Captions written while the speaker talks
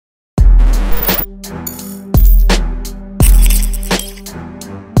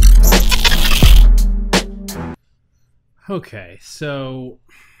Okay, so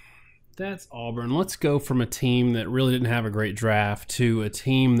that's Auburn. Let's go from a team that really didn't have a great draft to a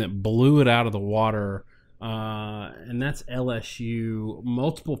team that blew it out of the water, and that's LSU.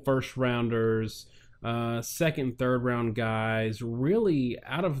 Multiple first-rounders, second, third-round guys, really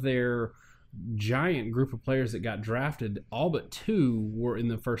out of their giant group of players that got drafted, all but two were in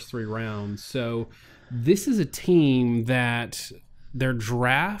the first three rounds. So this is a team that their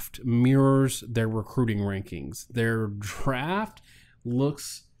draft mirrors their recruiting rankings. Their draft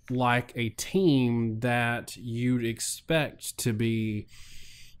looks like a team that you'd expect to be,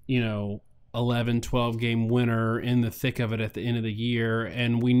 11, 12 game winner in the thick of it at the end of the year.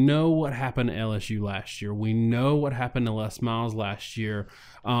 And we know what happened to LSU last year. We know what happened to Les Miles last year.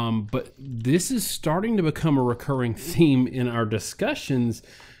 But this is starting to become a recurring theme in our discussions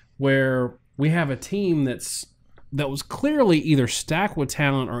where we have a team that was clearly either stacked with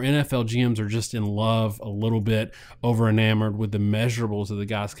talent or NFL GMs are just in love a little bit, over enamored with the measurables of the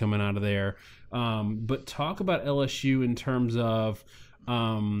guys coming out of there. But talk about LSU in terms of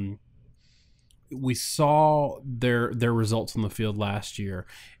we saw their results on the field last year.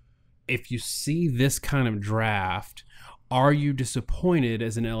 If you see this kind of draft, are you disappointed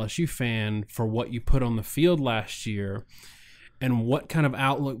as an LSU fan for what you put on the field last year? And what kind of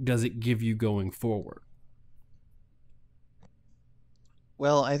outlook does it give you going forward?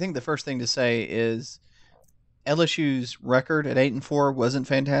 Well, I think the first thing to say is LSU's record at 8-4 wasn't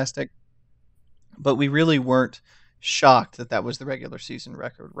fantastic, but we really weren't shocked that that was the regular season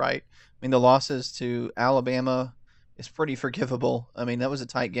record, right? I mean, the losses to Alabama is pretty forgivable. I mean, that was a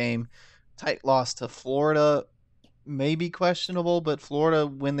tight game. Tight loss to Florida, maybe questionable, but Florida,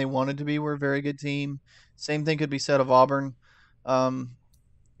 when they wanted to be, were a very good team. Same thing could be said of Auburn.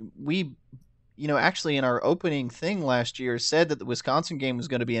 We actually in our opening thing last year said that the Wisconsin game was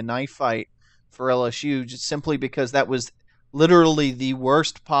going to be a knife fight for LSU, just simply because that was literally the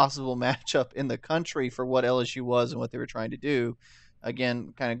worst possible matchup in the country for what LSU was and what they were trying to do.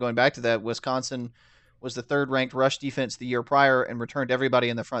 Again, kind of going back to that, Wisconsin was the third-ranked rush defense the year prior and returned everybody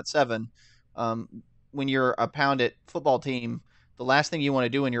in the front seven. When you're a pound-it football team, the last thing you want to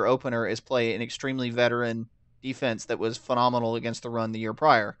do in your opener is play an extremely veteran defense that was phenomenal against the run the year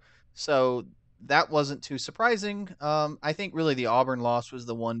prior. So that wasn't too surprising. I think really the Auburn loss was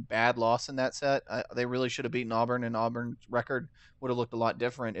the one bad loss in that set. They really should have beaten Auburn, and Auburn's record would have looked a lot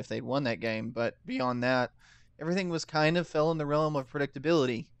different if they'd won that game. But beyond that, everything was kind of fell in the realm of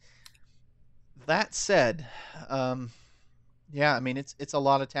predictability. That said, it's a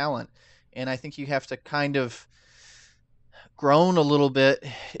lot of talent, and I think you have to kind of groan a little bit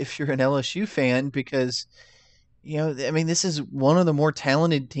if you're an LSU fan because this is one of the more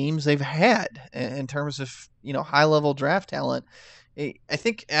talented teams they've had in terms of, high-level draft talent. I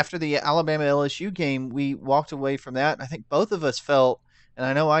think after the Alabama-LSU game, we walked away from that, and I think both of us felt, and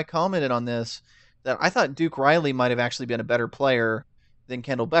I know I commented on this, that I thought Duke Riley might have actually been a better player than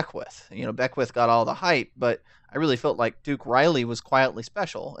Kendall Beckwith. Beckwith got all the hype, but I really felt like Duke Riley was quietly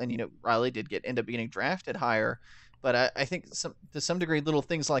special, and, Riley did end up getting drafted higher, but I think to some degree little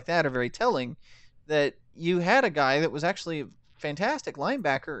things like that are very telling, that you had a guy that was actually a fantastic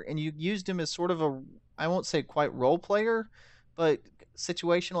linebacker and you used him as sort of I won't say quite role player, but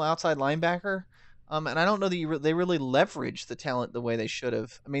situational outside linebacker. And I don't know that they really leveraged the talent the way they should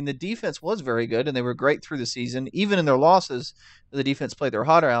have. I mean, the defense was very good and they were great through the season. Even in their losses, the defense played their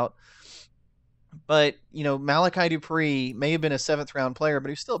heart out. But, Malachi Dupree may have been a 7th-round player, but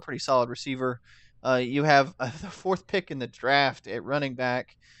he's still a pretty solid receiver. You have the 4th pick in the draft at running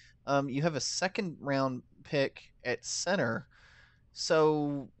back. You have a 2nd-round pick at center.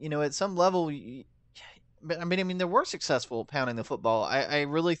 So, at some level, they were successful pounding the football. I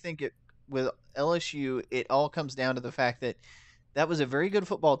really think with LSU, it all comes down to the fact that was a very good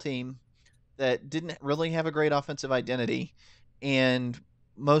football team that didn't really have a great offensive identity. And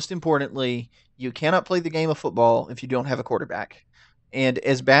most importantly, you cannot play the game of football if you don't have a quarterback. And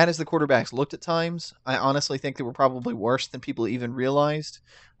as bad as the quarterbacks looked at times, I honestly think they were probably worse than people even realized.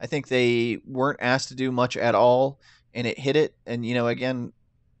 I think they weren't asked to do much at all, and it hit it. And, again,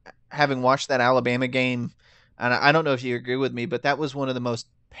 having watched that Alabama game, and I don't know if you agree with me, but that was one of the most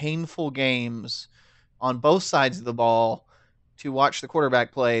painful games on both sides of the ball to watch the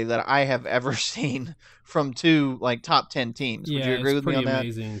quarterback play that I have ever seen from two, top 10 teams. Would you agree with me on that?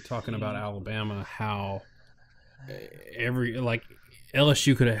 It's pretty amazing talking about Alabama, how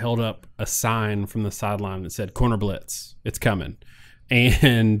LSU could have held up a sign from the sideline that said "Corner Blitz, it's coming,"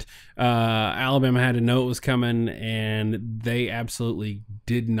 and Alabama had to know it was coming, and they absolutely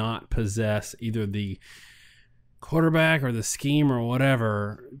did not possess either the quarterback or the scheme or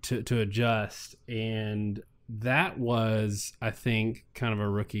whatever to adjust. And that was, I think, kind of a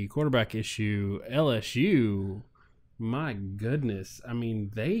rookie quarterback issue. LSU, my goodness, I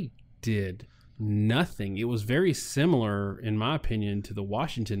mean, they did nothing. It was very similar, in my opinion, to the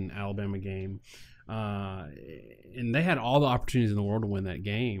Washington Alabama game. And they had all the opportunities in the world to win that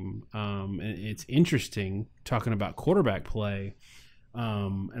game. And it's interesting talking about quarterback play.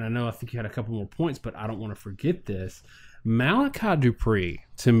 And I think you had a couple more points, but I don't want to forget this. Malachi Dupree,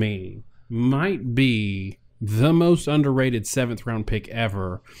 to me, might be the most underrated 7th-round pick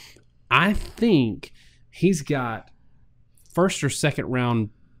ever. I think he's got first or second round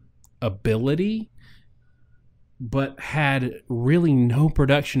ability, but had really no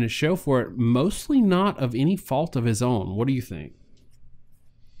production to show for it, mostly not of any fault of his own. What do you think?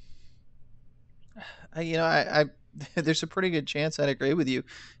 I there's a pretty good chance I'd agree with you.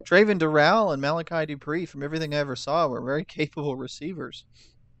 Traven Durrell and Malachi Dupree, from everything I ever saw, were very capable receivers.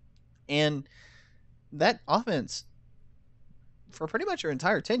 And that offense, for pretty much their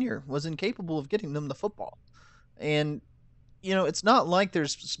entire tenure, was incapable of getting them the football. And it's not like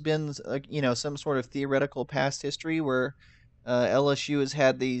there's been some sort of theoretical past history where LSU has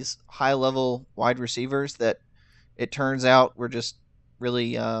had these high level wide receivers that it turns out were just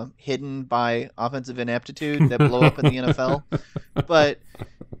really hidden by offensive ineptitude that blow up in the NFL. But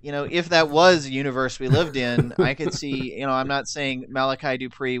if that was a universe we lived in, I could see. I'm not saying Malachi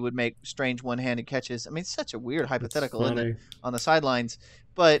Dupree would make strange one-handed catches. I mean, it's such a weird hypothetical, isn't it, on the sidelines?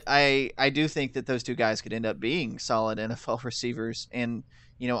 But I do think that those two guys could end up being solid NFL receivers. And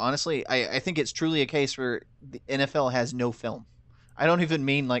honestly, I think it's truly a case where the NFL has no film. I don't even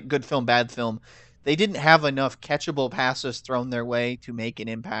mean like good film, bad film. They didn't have enough catchable passes thrown their way to make an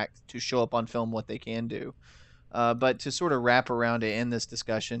impact, to show up on film what they can do. But to sort of wrap around to end this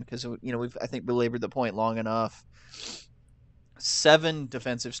discussion, because we've, I think, belabored the point long enough. 7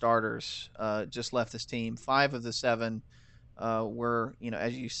 defensive starters just left this team. 5 of the 7 were,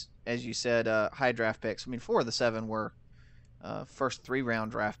 as you said, high draft picks. I mean, 4 of the 7 were first 3-round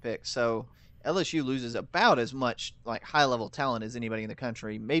draft picks. So LSU loses about as much like high level talent as anybody in the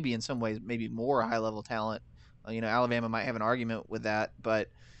country. Maybe in some ways, maybe more high level talent. Alabama might have an argument with that, but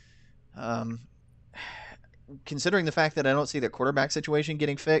considering the fact that I don't see the quarterback situation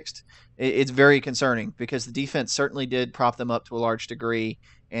getting fixed, it's very concerning, because the defense certainly did prop them up to a large degree,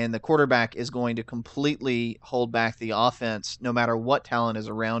 and the quarterback is going to completely hold back the offense no matter what talent is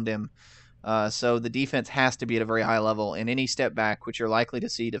around him. So the defense has to be at a very high level, and any step back, which you're likely to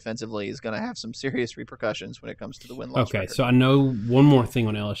see defensively, is going to have some serious repercussions when it comes to the win-loss record. So I know one more thing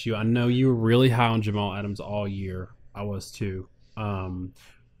on LSU. I know you were really high on Jamal Adams all year. I was too.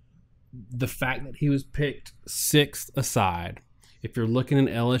 The fact that he was picked 6th aside, if you're looking at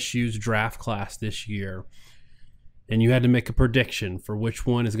LSU's draft class this year, and you had to make a prediction for which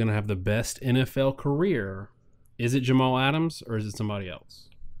one is going to have the best NFL career, is it Jamal Adams or is it somebody else?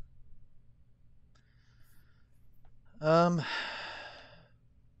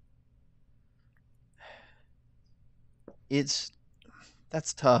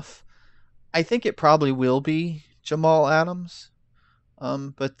 That's tough. I think it probably will be Jamal Adams.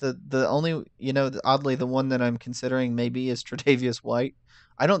 But the only, oddly, the one that I'm considering maybe is Tre'Davious White.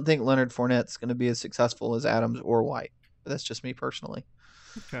 I don't think Leonard Fournette's going to be as successful as Adams or White. But that's just me personally.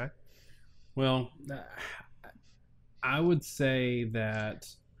 Okay. Well, I would say that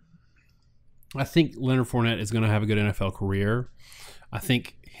I think Leonard Fournette is going to have a good NFL career. I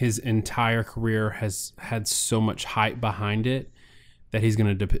think his entire career has had so much hype behind it that he's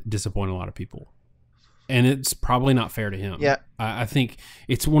going to disappoint a lot of people. And it's probably not fair to him. Yeah. I think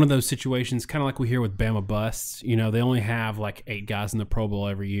it's one of those situations, kind of like we hear with Bama busts. They only have like 8 guys in the Pro Bowl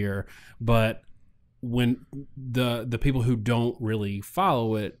every year. But when the people who don't really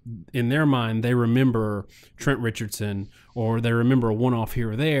follow it, in their mind, they remember Trent Richardson, or they remember a one-off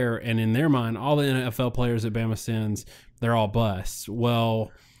here or there. And in their mind, all the NFL players that Bama sends, they're all busts.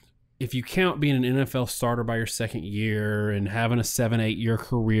 Well, if you count being an NFL starter by your second year and having a 7-8 year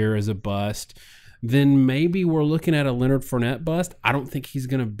career as a bust, then maybe we're looking at a Leonard Fournette bust. I don't think he's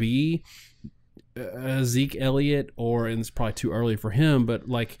going to be a Zeke Elliott, and it's probably too early for him, but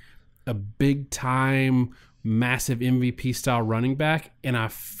like a big-time, massive MVP-style running back. And I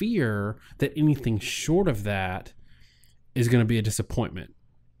fear that anything short of that is going to be a disappointment.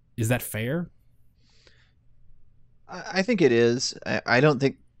 Is that fair? I think it is. I don't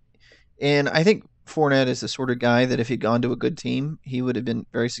think – and I think Fournette is the sort of guy that if he'd gone to a good team, he would have been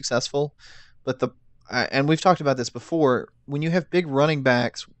very successful. But and we've talked about this before, when you have big running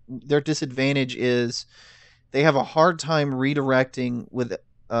backs, their disadvantage is they have a hard time redirecting with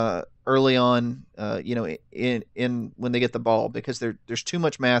early on, in when they get the ball because there's too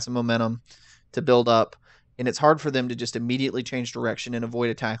much mass and momentum to build up, and it's hard for them to just immediately change direction and avoid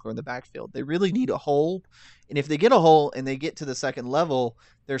a tackler in the backfield. They really need a hole, and if they get a hole and they get to the second level,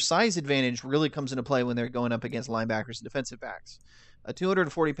 their size advantage really comes into play when they're going up against linebackers and defensive backs. A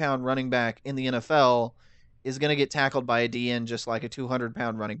 240-pound running back in the NFL is going to get tackled by a DN just like a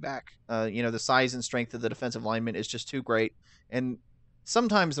 200-pound running back. The size and strength of the defensive lineman is just too great. And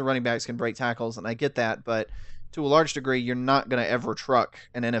sometimes the running backs can break tackles, and I get that, but to a large degree, you're not going to ever truck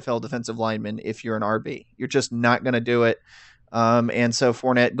an NFL defensive lineman if you're an RB. You're just not going to do it. And so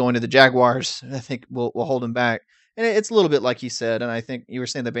Fournette going to the Jaguars, I think will hold him back. And it's a little bit like you said, and I think you were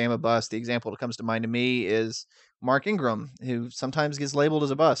saying the Bama bust. The example that comes to mind to me is Mark Ingram, who sometimes gets labeled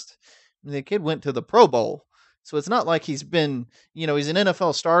as a bust. The kid went to the Pro Bowl. So it's not like he's been, he's an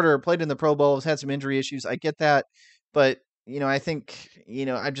NFL starter, played in the Pro Bowl, has had some injury issues. I get that. But, I think,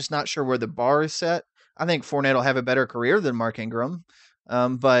 I'm just not sure where the bar is set. I think Fournette will have a better career than Mark Ingram.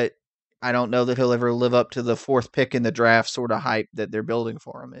 But I don't know that he'll ever live up to the fourth pick in the draft sort of hype that they're building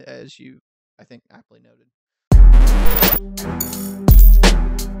for him, as you, I think, aptly noted.